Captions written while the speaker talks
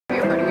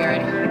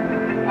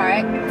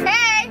Alright.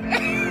 Hey!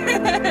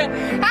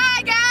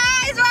 Hi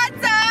guys,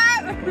 what's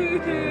up? Let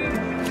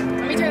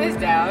me turn this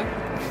down.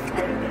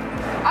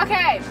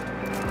 Okay,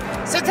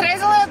 so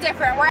today's a little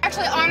different. We're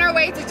actually on our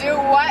way to do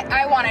what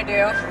I want to do.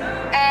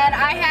 And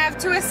I have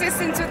 2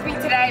 assistants with me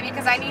today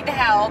because I need the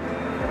help.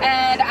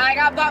 And I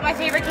got bought my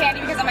favorite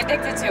candy because I'm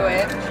addicted to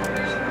it.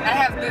 I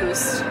have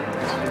Boost.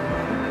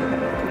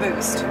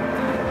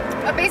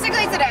 But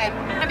basically today,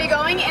 I'm going to be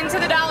going into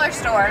the dollar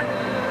store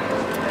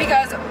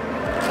because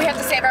we have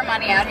to save our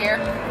money out here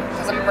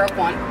because I'm a broke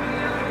one.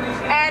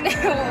 And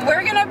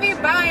we're going to be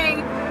buying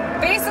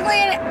basically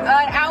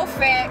an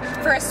outfit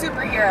for a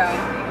superhero.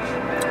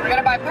 We're going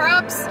to buy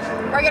props.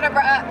 We're gonna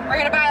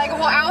buy like a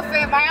whole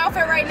outfit. My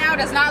outfit right now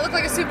does not look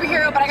like a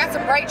superhero, but I got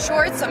some bright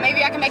shorts, so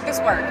maybe I can make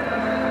this work.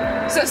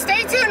 So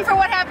stay tuned for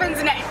what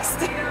happens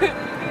next.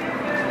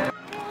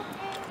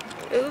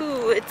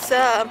 Ooh, it's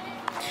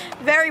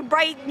very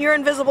bright. You're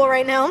invisible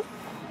right now.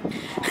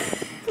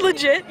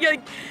 Legit,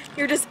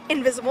 you're just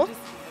invisible.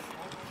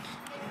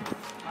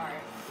 Alright,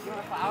 you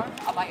want a flower?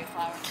 I'll buy you a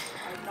flower.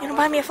 You gonna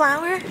buy me a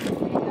flower?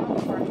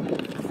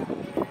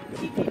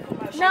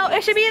 No,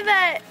 it should be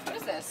that. What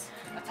is this?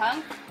 A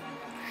tongue?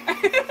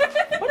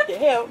 What the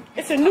hell?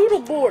 It's a noodle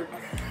board.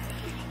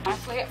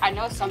 Honestly, I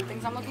know some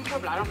things I'm looking for,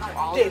 but I don't know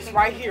all of This them.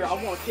 right here. I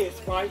want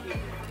this right here.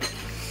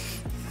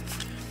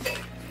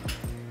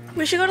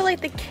 We should go to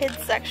like the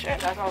kids section,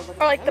 That's what I was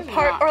looking or like the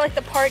for. or like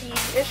the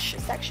party-ish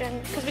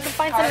section, because we can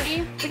find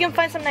Party?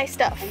 some nice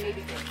stuff. And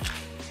maybe this.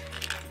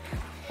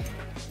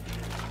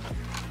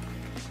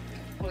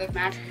 Will this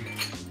match?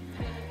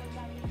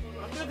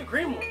 Let's do the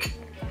green one.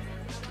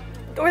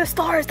 Or the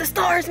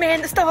stars,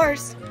 man, the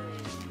stars.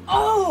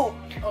 Oh,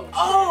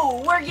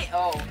 we're getting.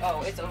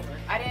 Oh, it's over.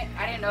 I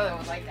didn't know that it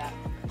was like that.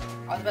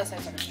 I was about to say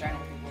something strangle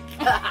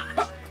people.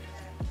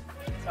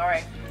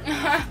 Sorry.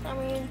 I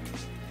mean,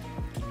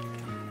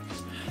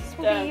 this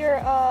will be your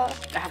I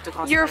have to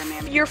call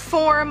Spider-Man. your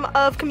form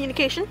of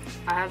communication.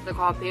 I have to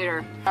call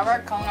Peter. I wear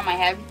a cone on my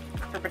head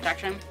for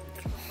protection,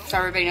 so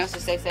everybody knows to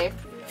stay safe.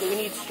 Do we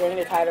need string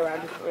to tie it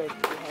around your head?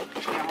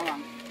 Yeah, hold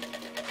on.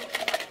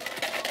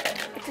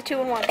 It's a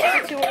 2-in-1.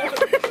 It's a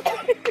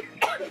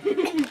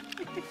 2-in-1.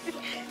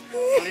 I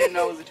didn't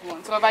know it was a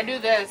 2-1. So if I do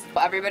this,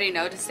 will everybody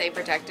know to stay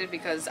protected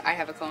because I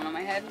have a cone on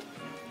my head?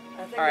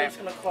 I think Alright. it's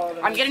gonna call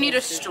them. I'm gonna need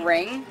a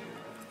string.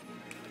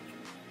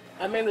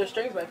 I mean, there's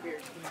strings back here.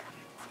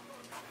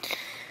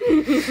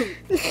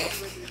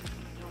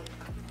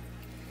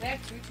 They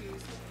have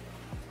tutus.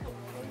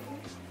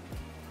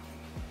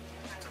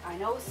 I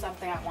know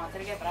something I wanted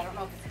to get, but I don't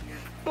know if it's here.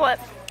 What?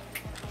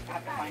 I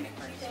have to find it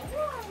first.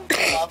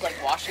 Gloves, like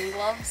washing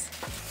gloves.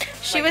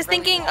 She Like was really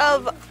thinking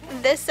long. of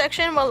this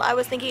section while I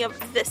was thinking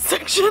of this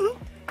section.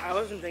 I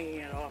wasn't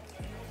thinking at all.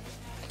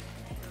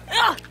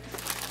 Ah!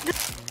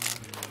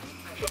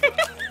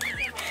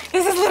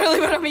 This is literally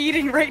what I'm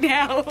eating right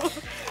now.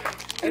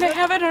 And they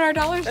have it in our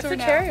dollar That's store the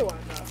now. cherry one,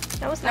 though.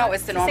 No, it's No, not.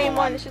 it's the normal same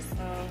one. It's just.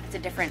 It's a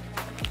different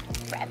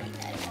rabbit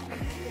nut.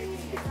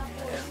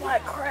 It's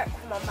like crack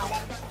in my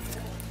mouth.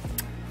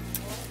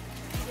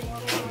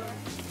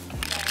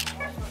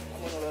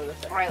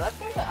 Alright, let's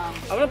go to I'm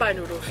gonna buy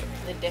noodles.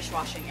 the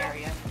dishwashing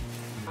area.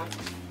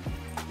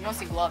 You don't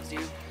see gloves, do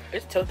you?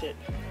 It's tilted.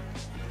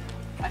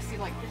 I see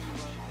like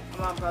My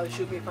mom probably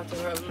shoot me if I took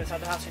her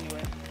inside the house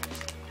anyway.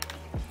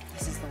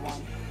 this is the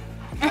one.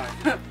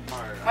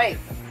 Wait,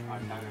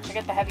 should I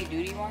get the heavy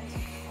duty ones?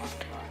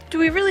 Do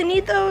we really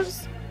need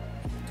those?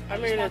 I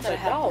mean, it's a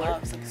dollar.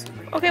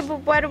 Okay,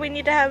 but why do we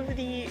need to have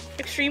the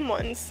extreme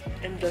ones?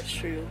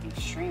 Industrial.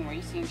 Extreme, where do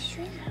you see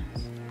extreme ones?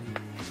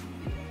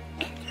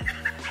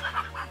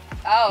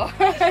 Oh.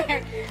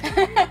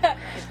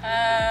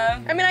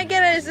 I mean, I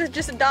get it. It's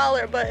just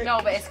 $1, but No,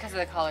 but it's because of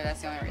the color.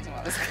 That's the only reason why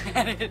I was looking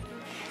at it.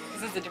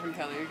 This is a different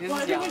color. This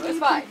is yellow. It's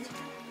fine.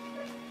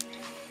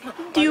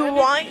 do you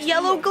want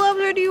yellow gloves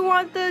or do you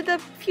want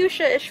the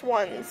fuchsia-ish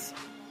ones?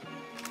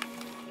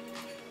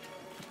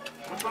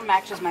 Which one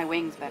matches my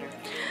wings better?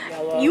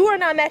 Yellow. You are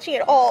not matching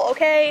at all,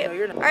 okay? No,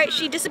 you're not. All right,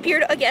 she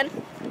disappeared again.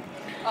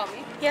 Oh,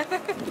 me? Yeah.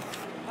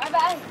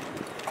 Bye-bye.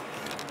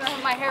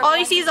 My hair All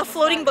you see is a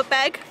floating book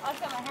bag.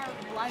 Also, my hair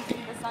blinds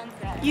in the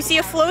sunset. You see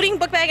a floating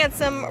book bag and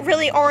some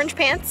really orange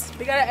pants.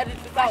 We gotta edit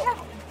this out.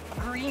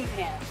 Green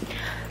pants.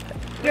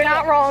 You're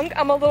not wrong.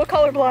 I'm a little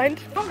colorblind.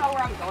 I don't know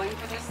where I'm going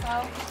for this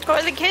though. Go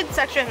to the kids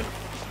section.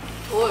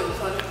 Blue.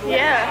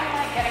 Yeah.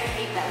 I get a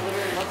cape that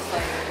literally looks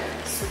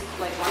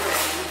like Wonder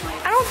Woman.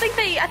 I don't think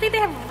I think they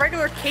have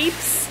regular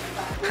capes.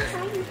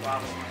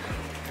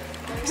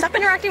 Stop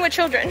interacting with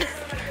children.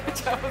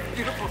 That was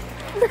beautiful.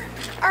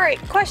 Alright,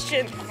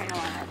 question. Okay, no,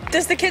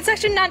 Does the kids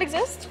section not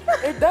exist?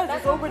 It does.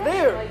 It's over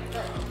there.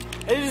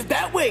 It is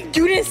that way.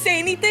 You didn't say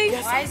anything?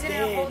 Yes, why I is it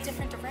in a did. whole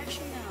different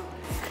direction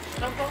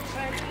now?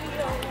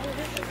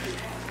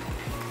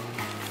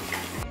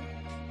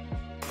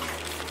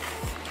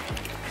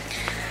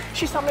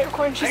 She saw me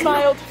recording, she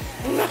smiled.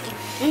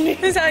 This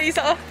is how you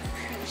saw.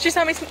 She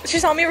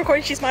saw me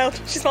recording, she smiled.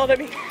 She smiled at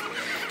me.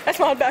 I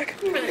smiled back.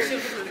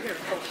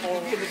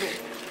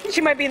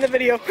 She might be in the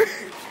video.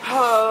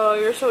 Oh,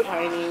 you're so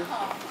tiny.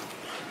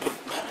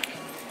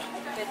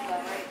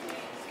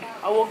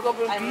 I woke up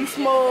in beast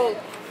mode.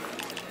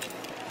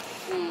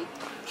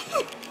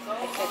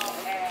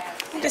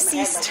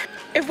 Deceased.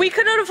 If we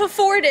could not have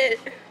afforded it,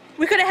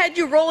 we could have had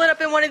you roll it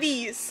up in one of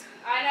these.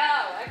 I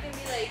know. I can be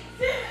like.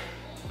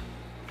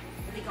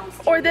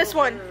 Or this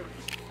one.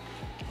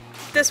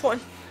 This one.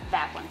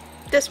 That one.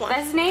 This one.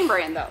 That's his name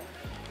brand though.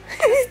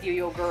 Steal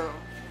your girl.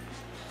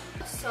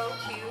 So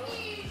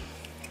cute.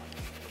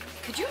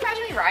 Could you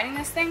imagine me riding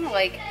this thing?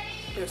 Like,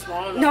 They're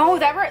small enough. no,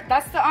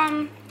 that's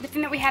the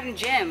thing that we had in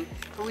gym.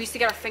 Where we used to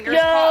get our fingers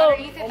caught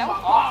underneath it. That was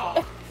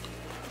awful.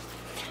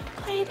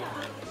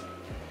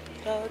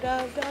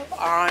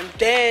 I'm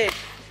dead.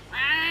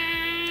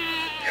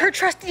 Her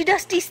trusty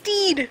dusty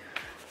steed.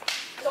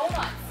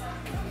 Donuts.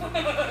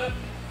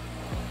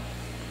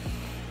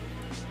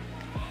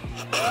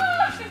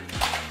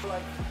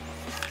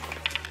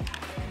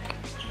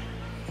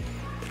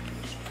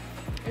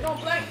 They don't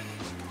blink.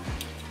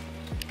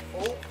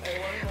 Oh,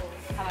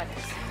 How about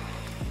this?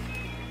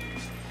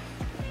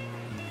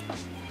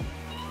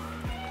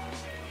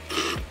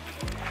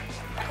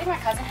 I think my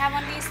cousin had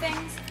one of these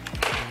things.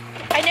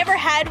 I never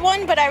had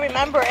one, but I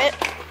remember it.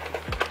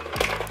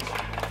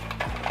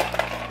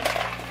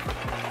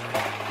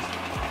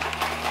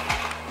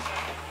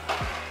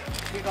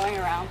 You're going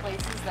around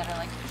places that are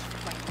like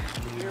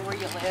near where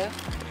you live,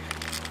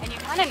 and you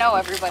kind of know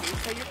everybody,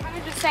 so you're kind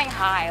of just saying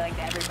hi like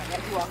to everybody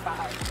as you walk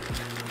by.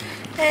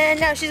 And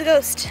now she's a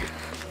ghost.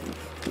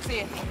 See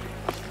ya.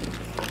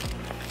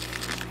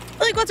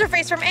 Like, what's her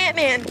face from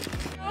Ant-Man?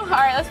 All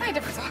right, let's play a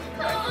different song.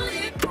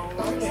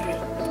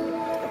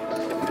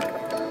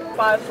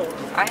 Five souls.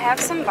 I have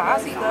some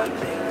Bozzy on.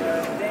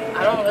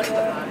 I don't listen to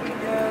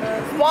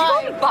Bobby.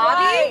 Why? Did you call him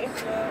Bobby?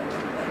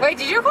 Wait,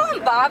 did you call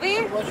him Bobby?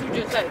 What you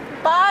just said?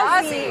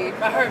 Bozzy.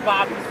 I heard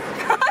Bobby.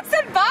 I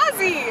said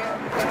Bozzy.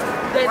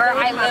 Where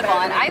I live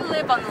on. I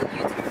live on the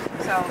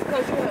YouTube, so.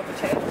 Because you have a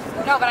channel.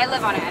 No, but I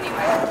live on it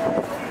anyway.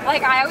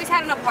 Like, I always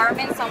had an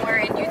apartment somewhere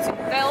in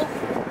YouTubeville,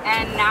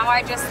 and now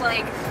I just,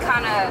 like,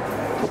 kind of,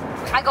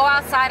 I go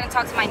outside and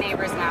talk to my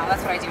neighbors now.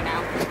 That's what I do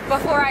now.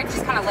 Before, I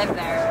just kind of lived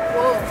there.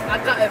 Well, I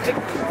got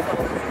evicted,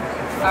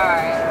 so.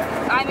 Alright.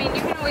 I mean, you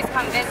can always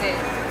come visit,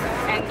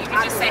 and you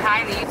can just say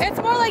hi in the YouTube.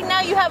 It's more like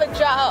now you have a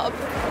job.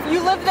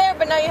 You live there,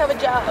 but now you have a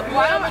job.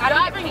 Well, I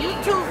don't in get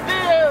paid.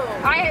 YouTubeville.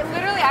 I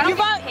literally, I don't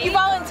get paid. You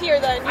volunteer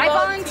then. I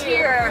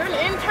volunteer. You're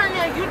an intern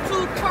at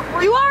YouTube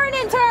Corporation. You are an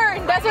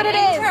intern. That's what it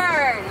is.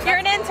 Intern. You're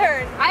an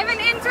intern. I'm an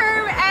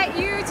intern at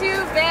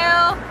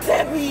YouTubeville.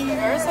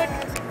 There's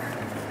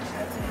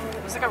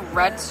like a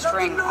red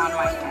string on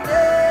my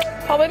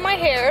hair. Probably my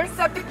hair.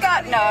 No,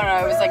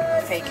 it was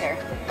like fake hair.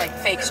 Like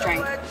fake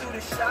string.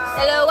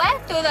 Hello,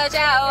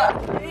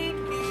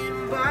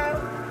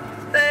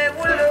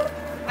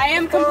 I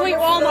am complete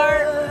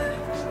Walmart.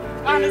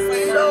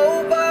 Honestly.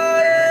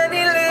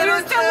 Would you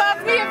still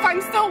love me if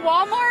I'm still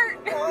Walmart?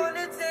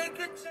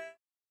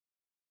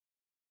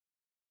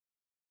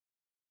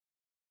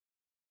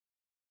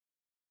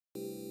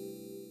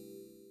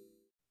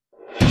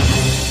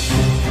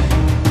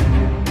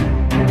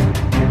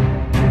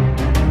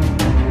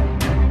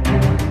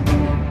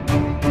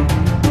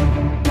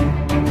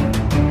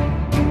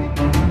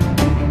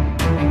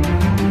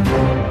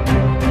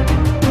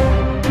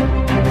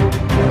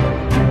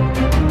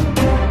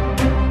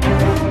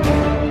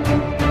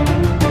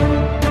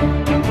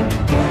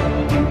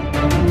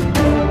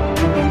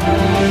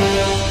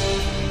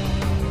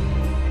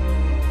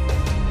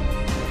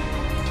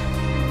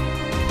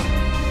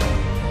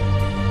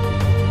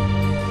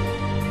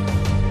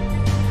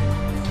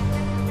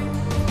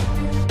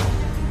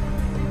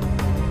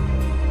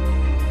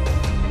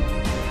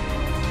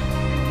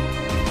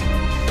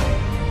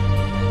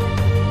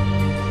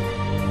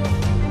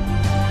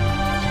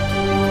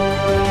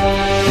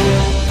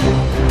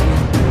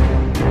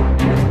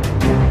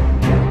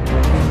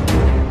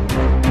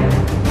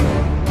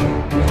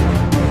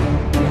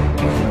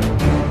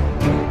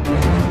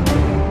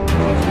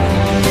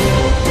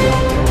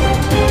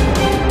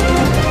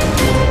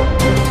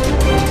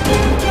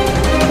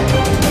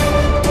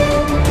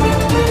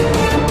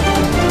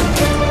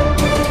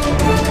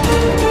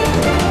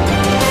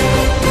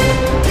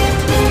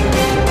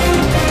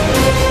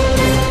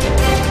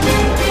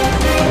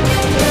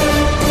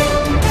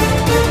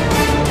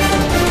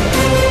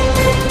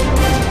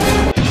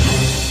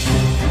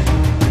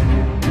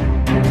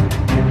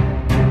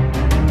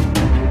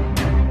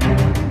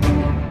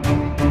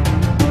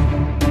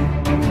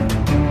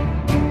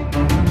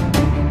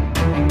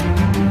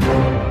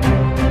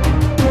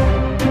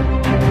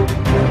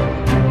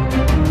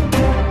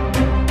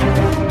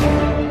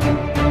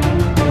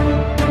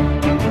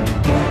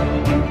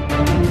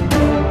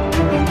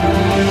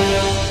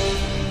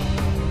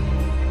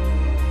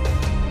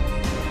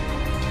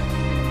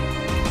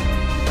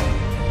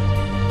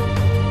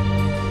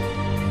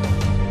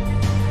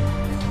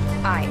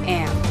 I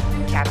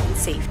am Captain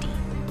Safety.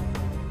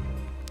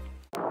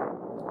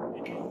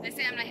 They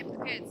say I'm not hip with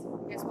the kids.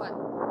 Guess what?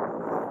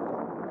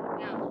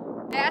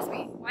 No. They ask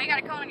me, why you got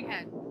a cone on your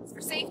head? It's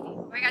for safety.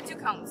 Why you got two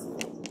cones?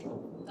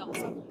 Double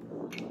something.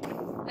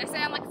 They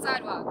say I'm like the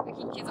sidewalk. I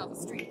keep kids off the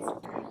streets.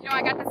 You know,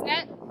 I got this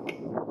net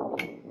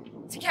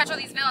to catch all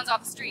these villains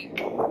off the street.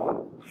 You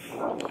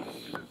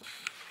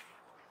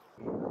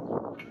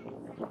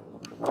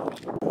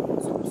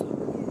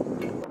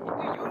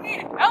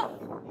need help!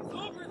 He's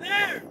over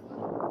there!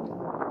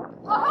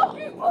 I'll help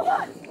you! Hold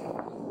on!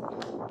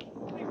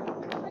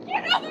 I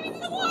can't help him! He's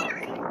in the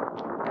water!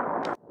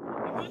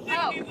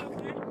 Oh,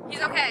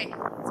 he's okay.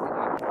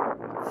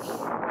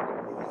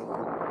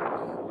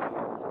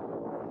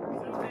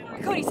 My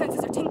Cody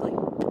senses are tingling.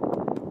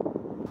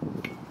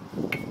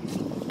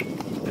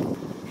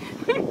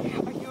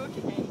 Are you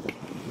okay?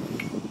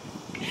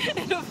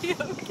 It'll be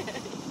okay.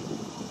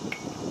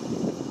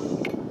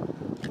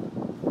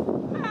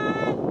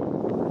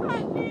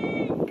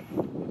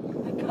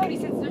 My Cody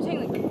senses are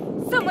tingling.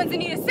 Someone's in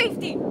need of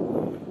safety!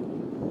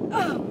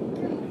 Oh.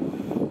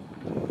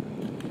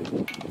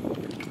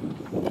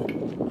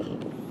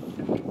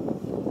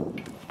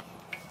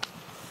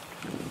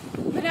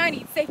 But I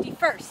need safety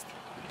first.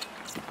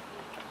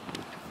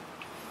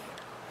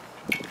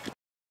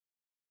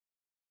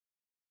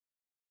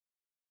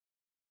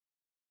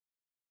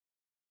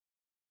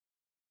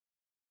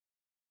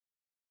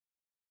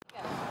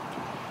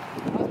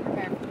 I wasn't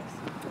prepared for this.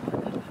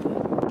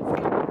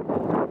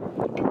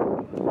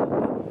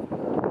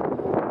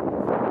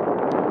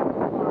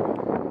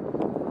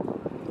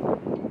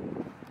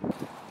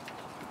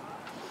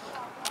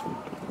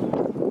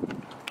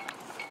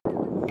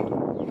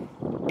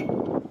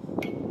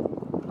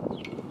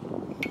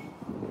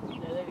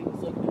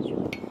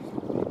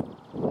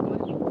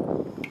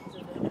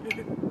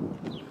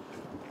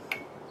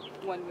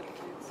 One with the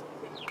kids.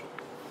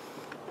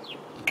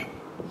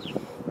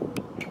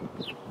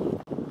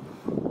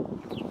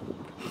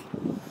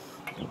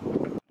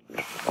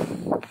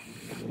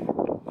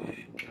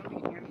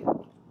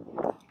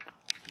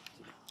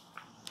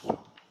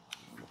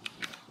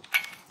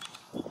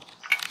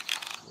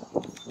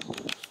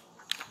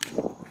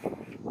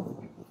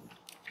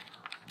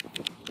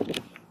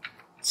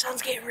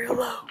 Sun's getting real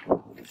low.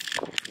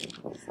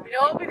 You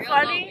know what would be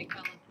funny?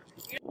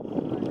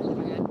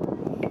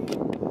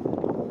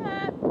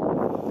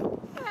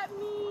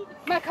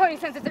 My Cody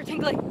senses are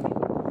tingling.